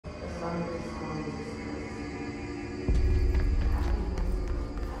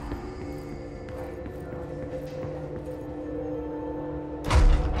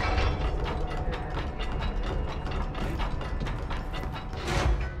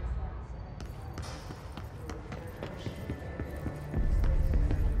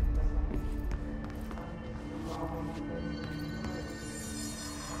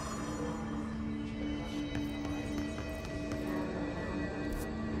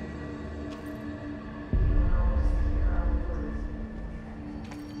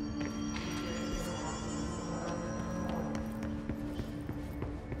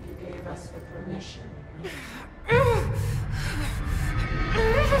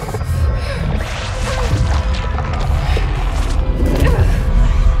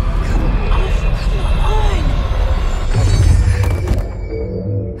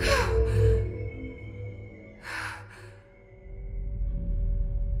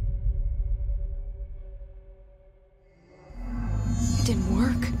didn't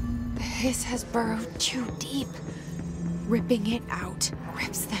work. The hiss has burrowed too deep. Ripping it out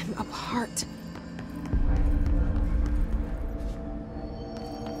rips them apart.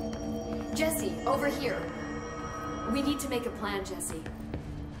 Jesse, over here. We need to make a plan, Jesse.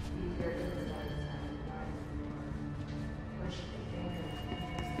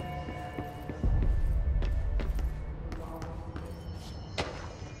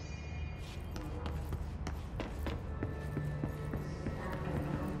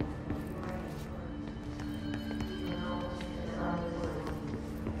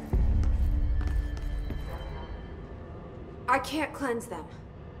 I can't cleanse them.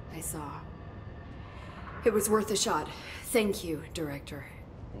 I saw. It was worth a shot. Thank you, Director.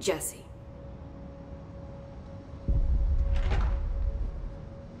 Jesse.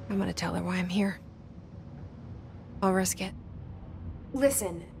 I'm gonna tell her why I'm here. I'll risk it.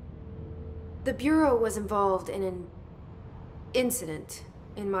 Listen, the Bureau was involved in an incident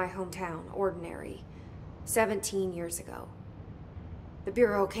in my hometown, Ordinary, 17 years ago. The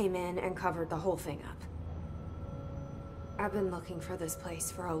Bureau came in and covered the whole thing up. I've been looking for this place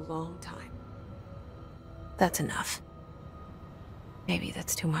for a long time. That's enough. Maybe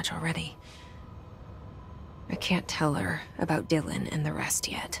that's too much already. I can't tell her about Dylan and the rest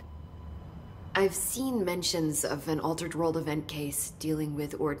yet. I've seen mentions of an Altered World event case dealing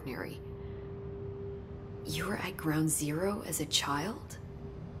with Ordinary. You were at Ground Zero as a child?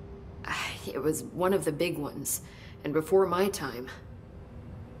 It was one of the big ones, and before my time.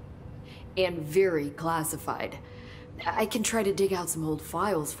 And very classified. I can try to dig out some old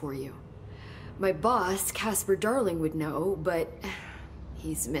files for you. My boss, Casper Darling, would know, but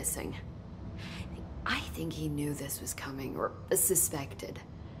he's missing. I think he knew this was coming, or suspected.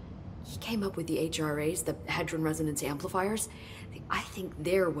 He came up with the HRAs, the Hadron Resonance Amplifiers. I think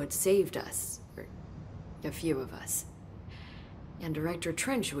they're what saved us, or a few of us. And Director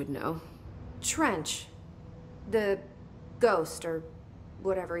Trench would know. Trench? The ghost, or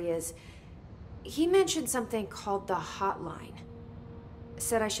whatever he is. He mentioned something called the Hotline.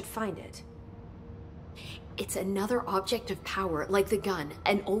 Said I should find it. It's another object of power, like the gun,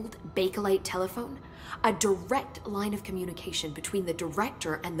 an old Bakelite telephone. A direct line of communication between the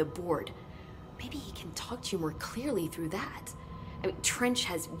director and the board. Maybe he can talk to you more clearly through that. I mean, Trench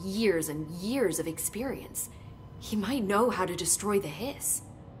has years and years of experience. He might know how to destroy the hiss.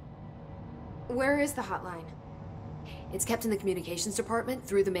 Where is the hotline? It's kept in the communications department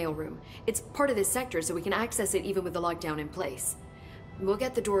through the mailroom. It's part of this sector, so we can access it even with the lockdown in place. We'll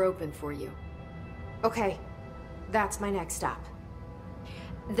get the door open for you. Okay, that's my next stop.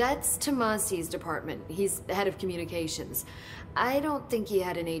 That's Tomasi's department. He's head of communications. I don't think he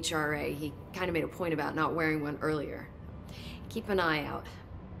had an HRA. He kind of made a point about not wearing one earlier. Keep an eye out.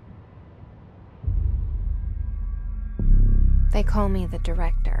 They call me the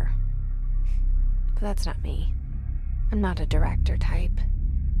director. But that's not me. I'm not a director type.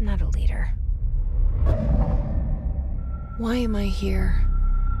 I'm not a leader. Why am I here?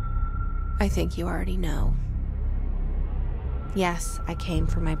 I think you already know. Yes, I came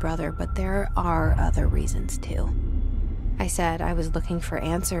for my brother, but there are other reasons too. I said I was looking for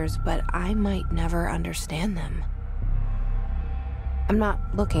answers, but I might never understand them. I'm not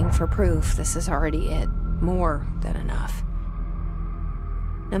looking for proof. This is already it. More than enough.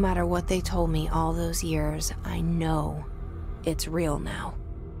 No matter what they told me all those years, I know it's real now.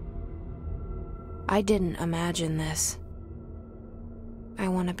 I didn't imagine this. I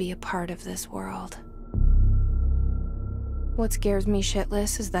want to be a part of this world. What scares me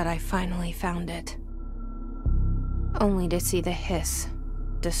shitless is that I finally found it. Only to see the hiss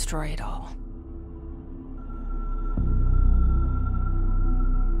destroy it all.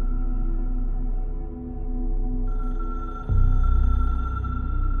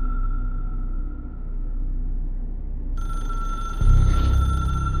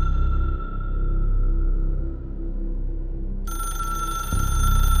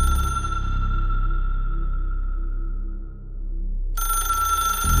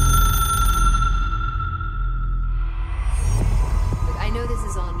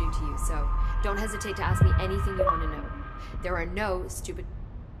 Don't hesitate to ask me anything you want to know. There are no stupid...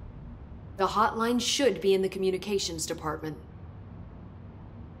 The hotline should be in the communications department.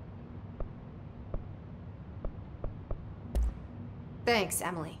 Thanks,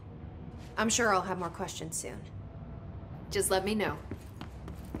 Emily. I'm sure I'll have more questions soon. Just let me know.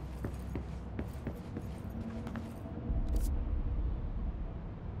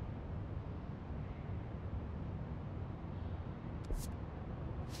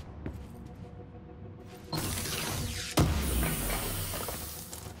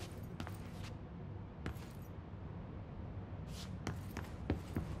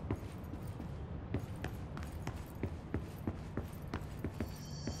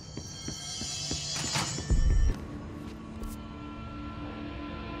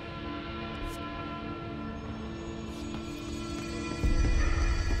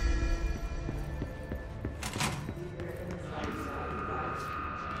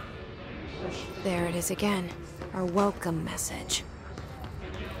 There it is again. Our welcome message.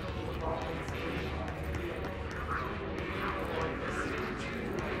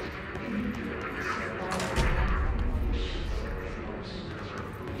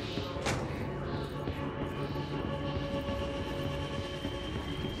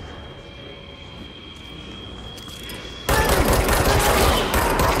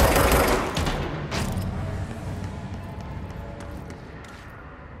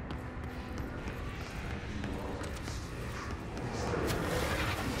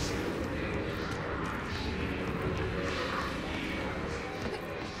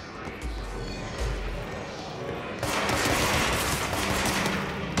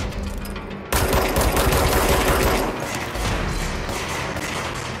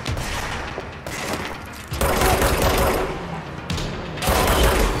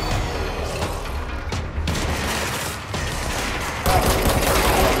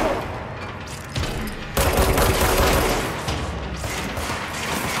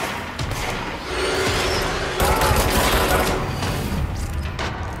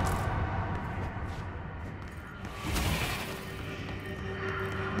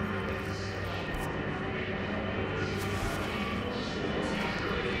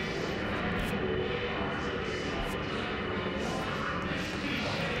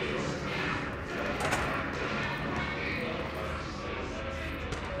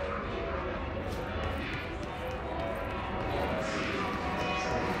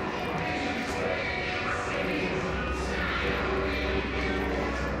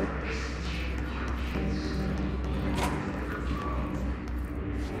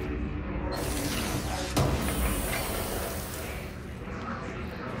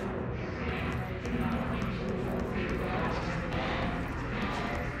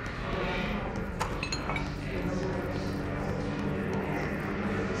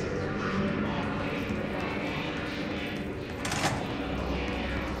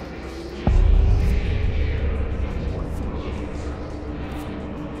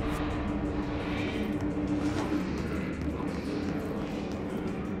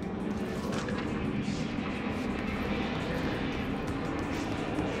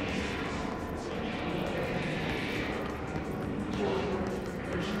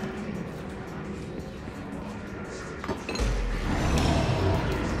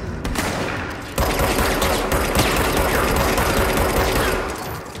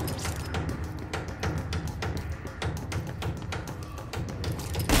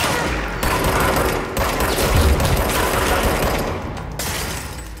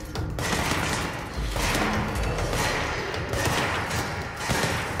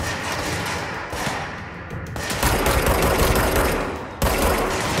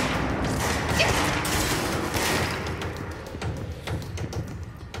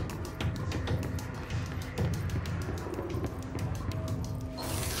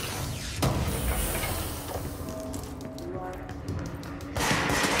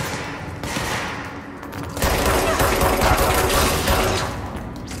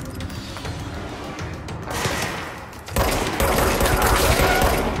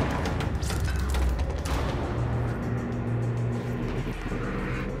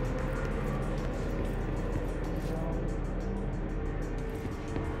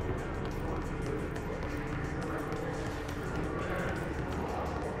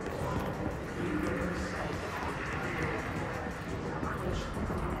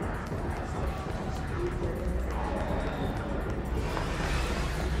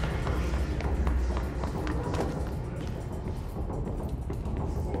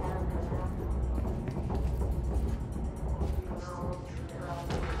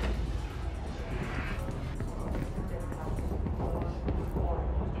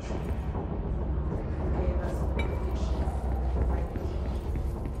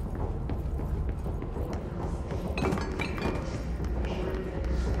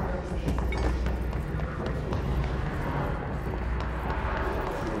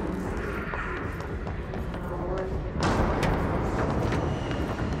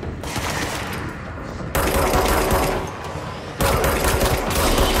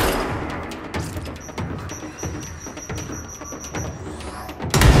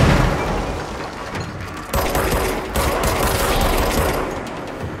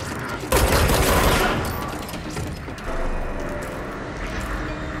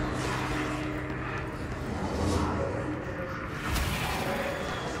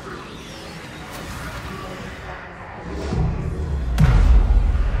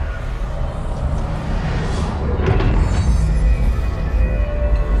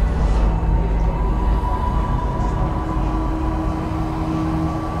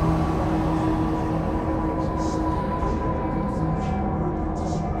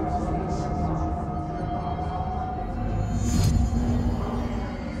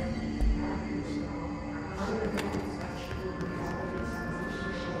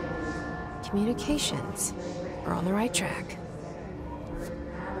 communications. We're on the right track.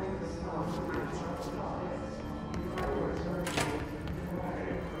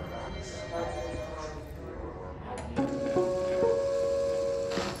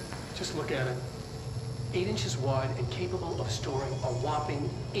 Just look at it. 8 inches wide and capable of storing a whopping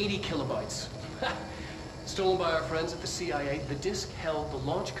 80 kilobytes. Stolen by our friends at the CIA, the disk held the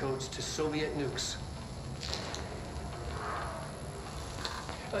launch codes to Soviet nukes.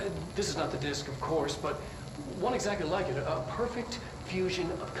 This is not the disk, of course, but one exactly like it. A perfect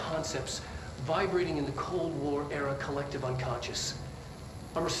fusion of concepts vibrating in the Cold War era collective unconscious.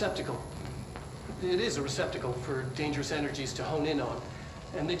 A receptacle. It is a receptacle for dangerous energies to hone in on.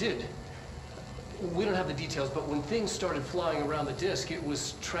 And they did. We don't have the details, but when things started flying around the disk, it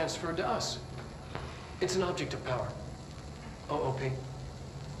was transferred to us. It's an object of power. OOP.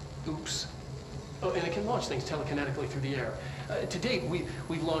 Oops. Oh, and it can launch things telekinetically through the air. To date,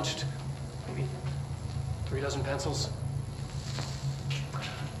 we've launched maybe 3 dozen pencils.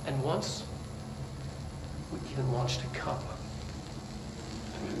 And once, we even launched a cup.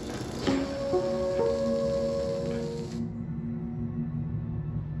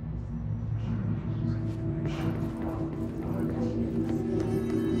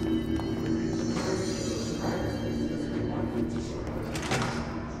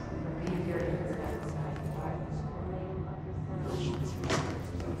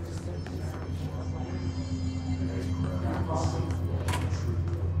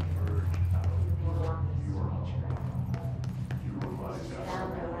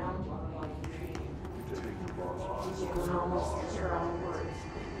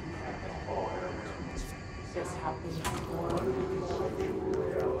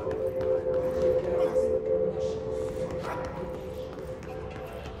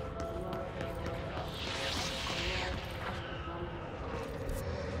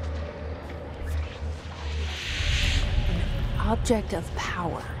 Object of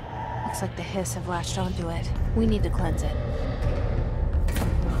power. Looks like the Hiss have latched onto it. We need to cleanse it.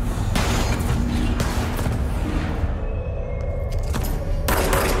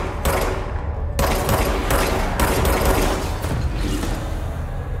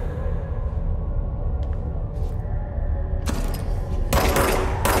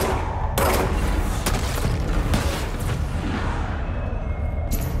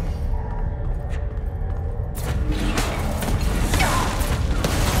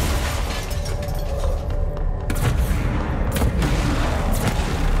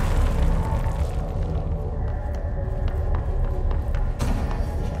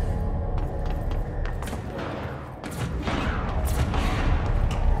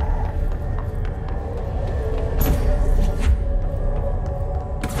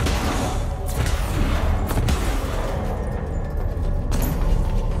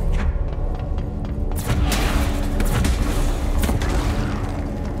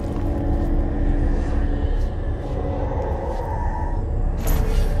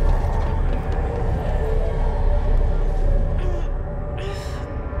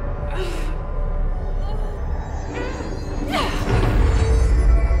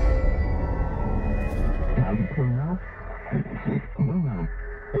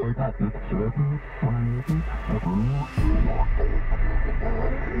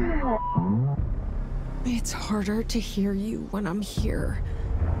 It's harder to hear you when I'm here.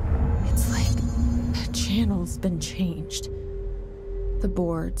 It's like the channel's been changed. The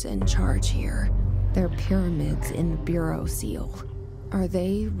board's in charge here. They're pyramids in the Bureau seal. Are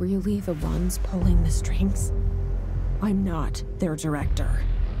they really the ones pulling the strings? I'm not their director.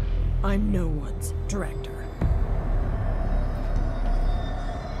 I'm no one's director.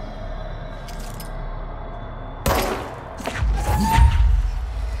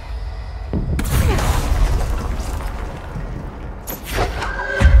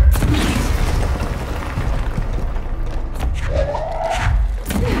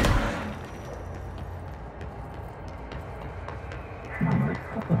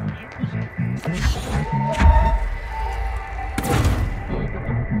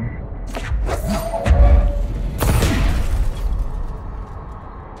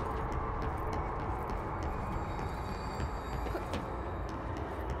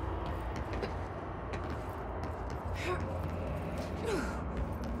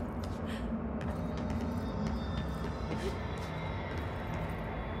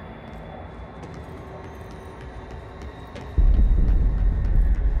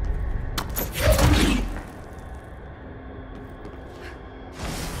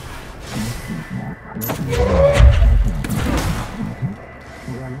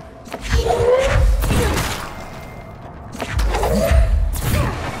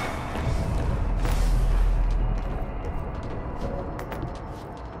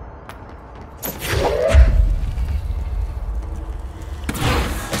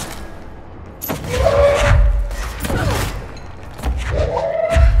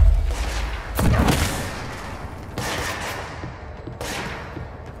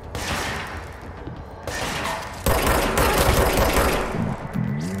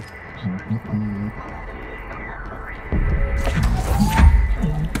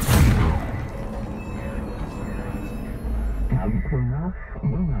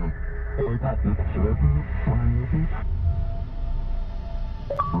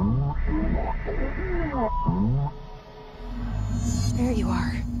 There you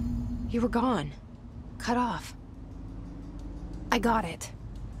are. You were gone. Cut off. I got it.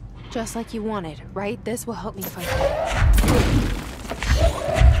 Just like you wanted, right? This will help me fight back.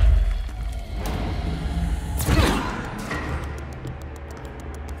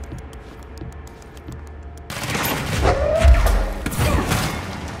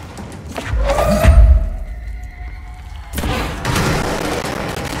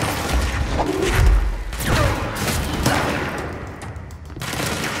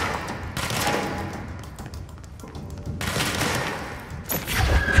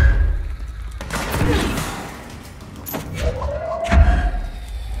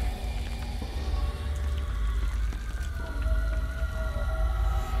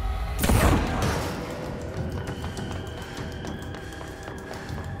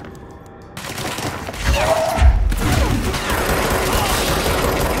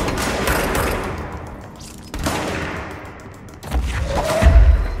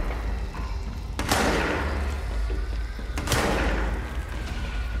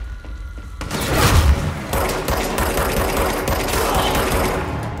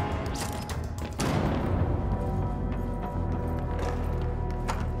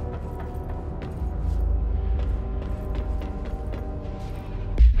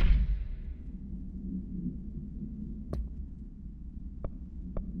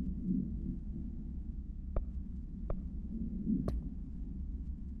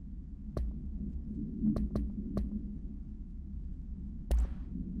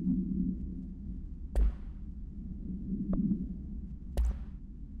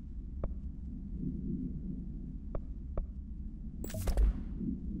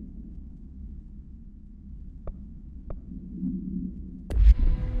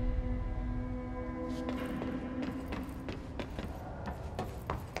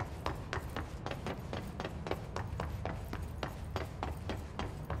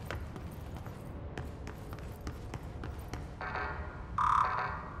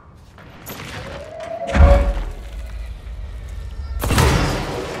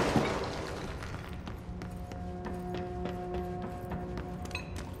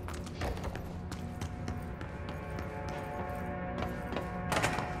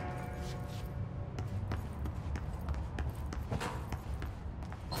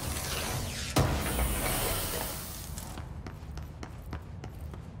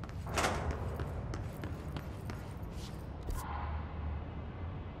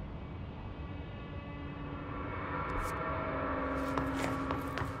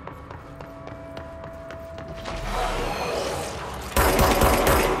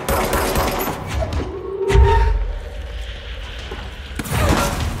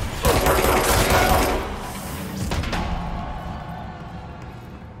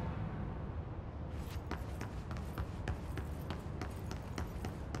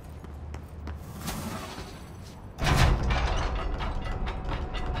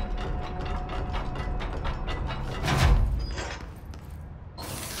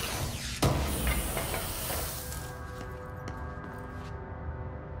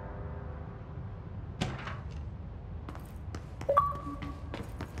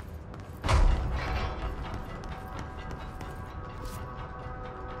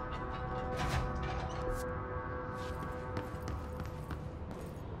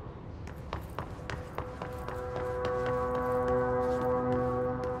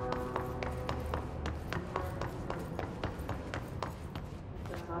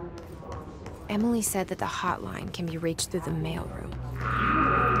 Emily said that the hotline can be reached through the mailroom.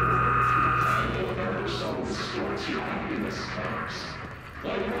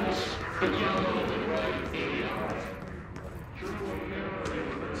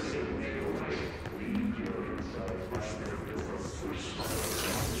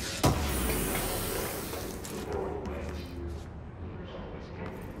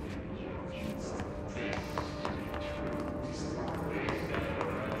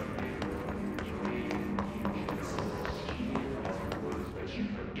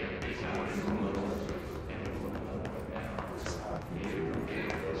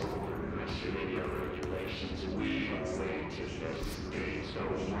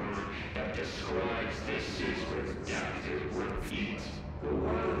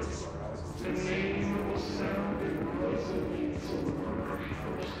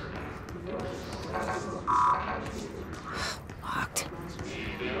 Locked.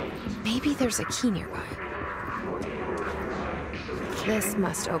 Maybe there's a key nearby. This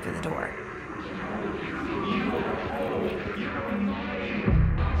must open the door.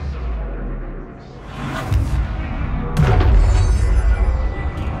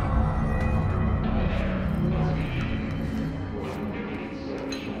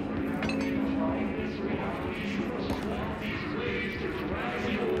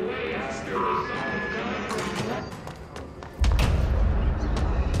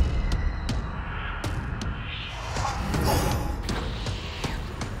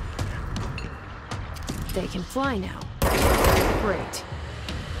 fly now. Great.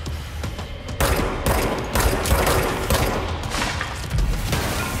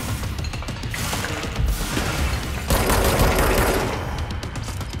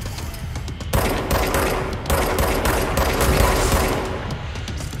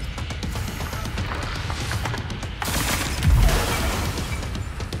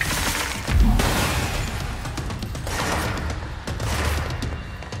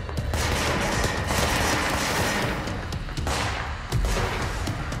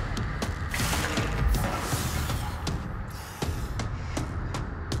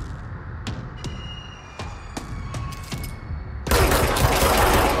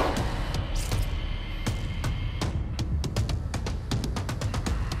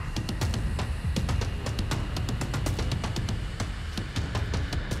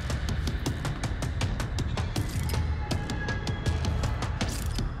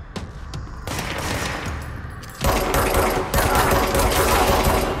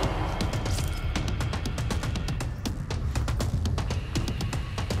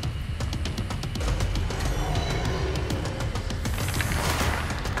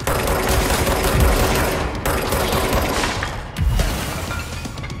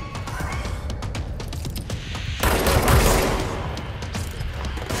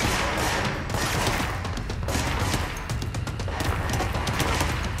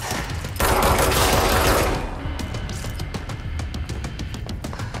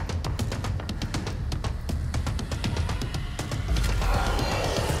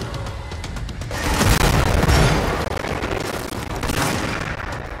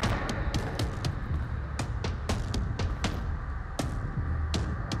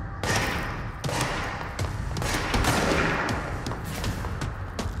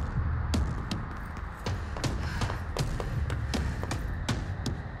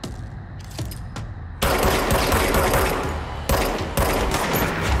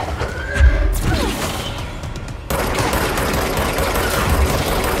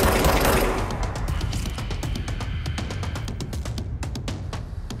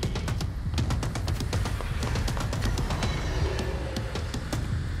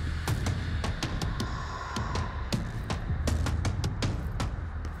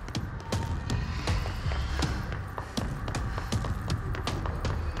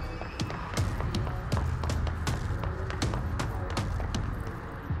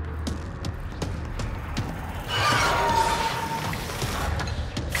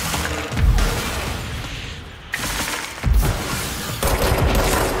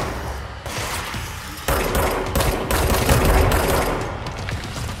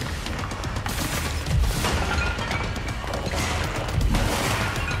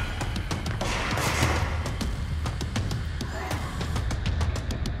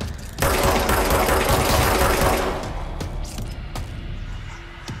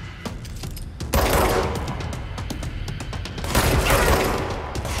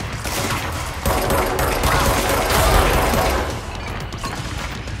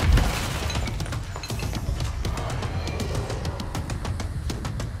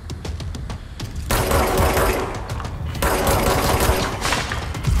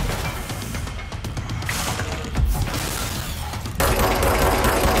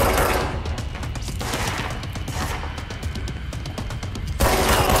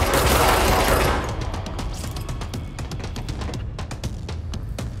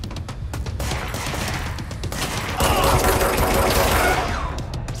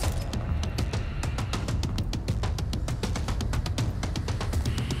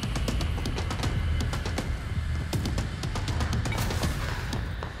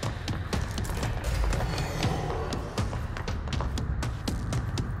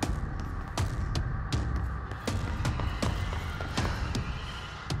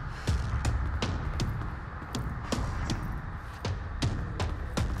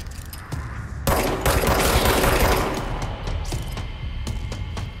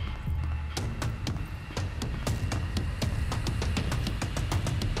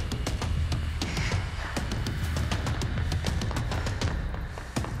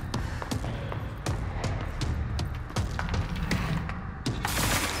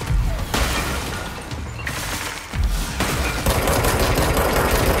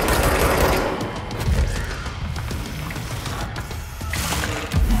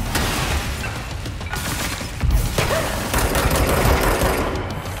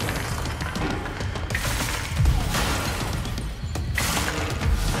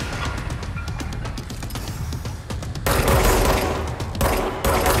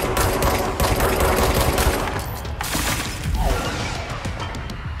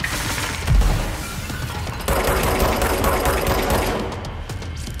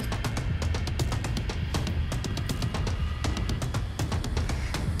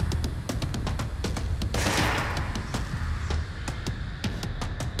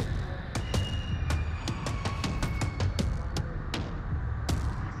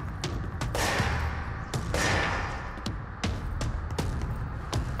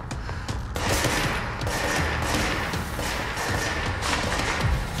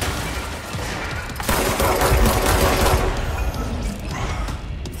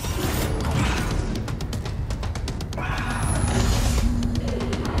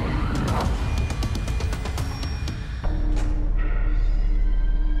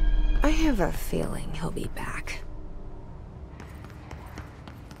 have a feeling he'll be back.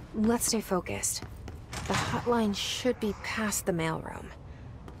 Let's stay focused. The hotline should be past the mailroom.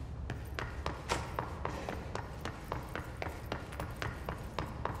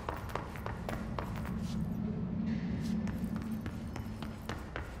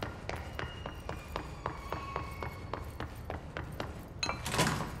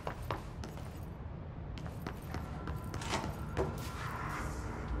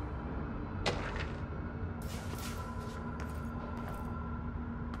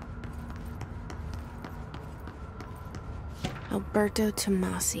 Alberto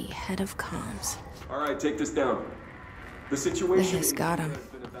Tomasi, head of comms. All right, take this down. The situation This got him. has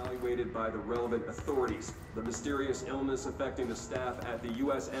been evaluated by the relevant authorities. The mysterious illness affecting the staff at the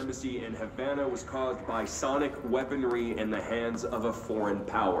U.S. Embassy in Havana was caused by sonic weaponry in the hands of a foreign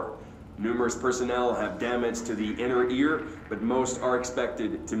power. Numerous personnel have damage to the inner ear, but most are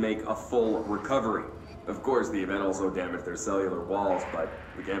expected to make a full recovery. Of course, the event also damaged their cellular walls, but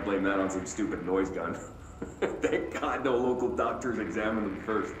we can't blame that on some stupid noise gun. Thank God no local doctors examined them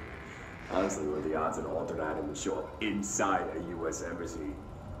first. Honestly, what are the odds an alternate item would show up inside a U.S. embassy?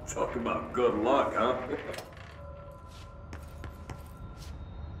 Talk about good luck, huh?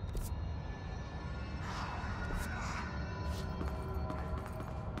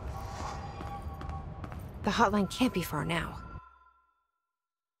 The hotline can't be far now.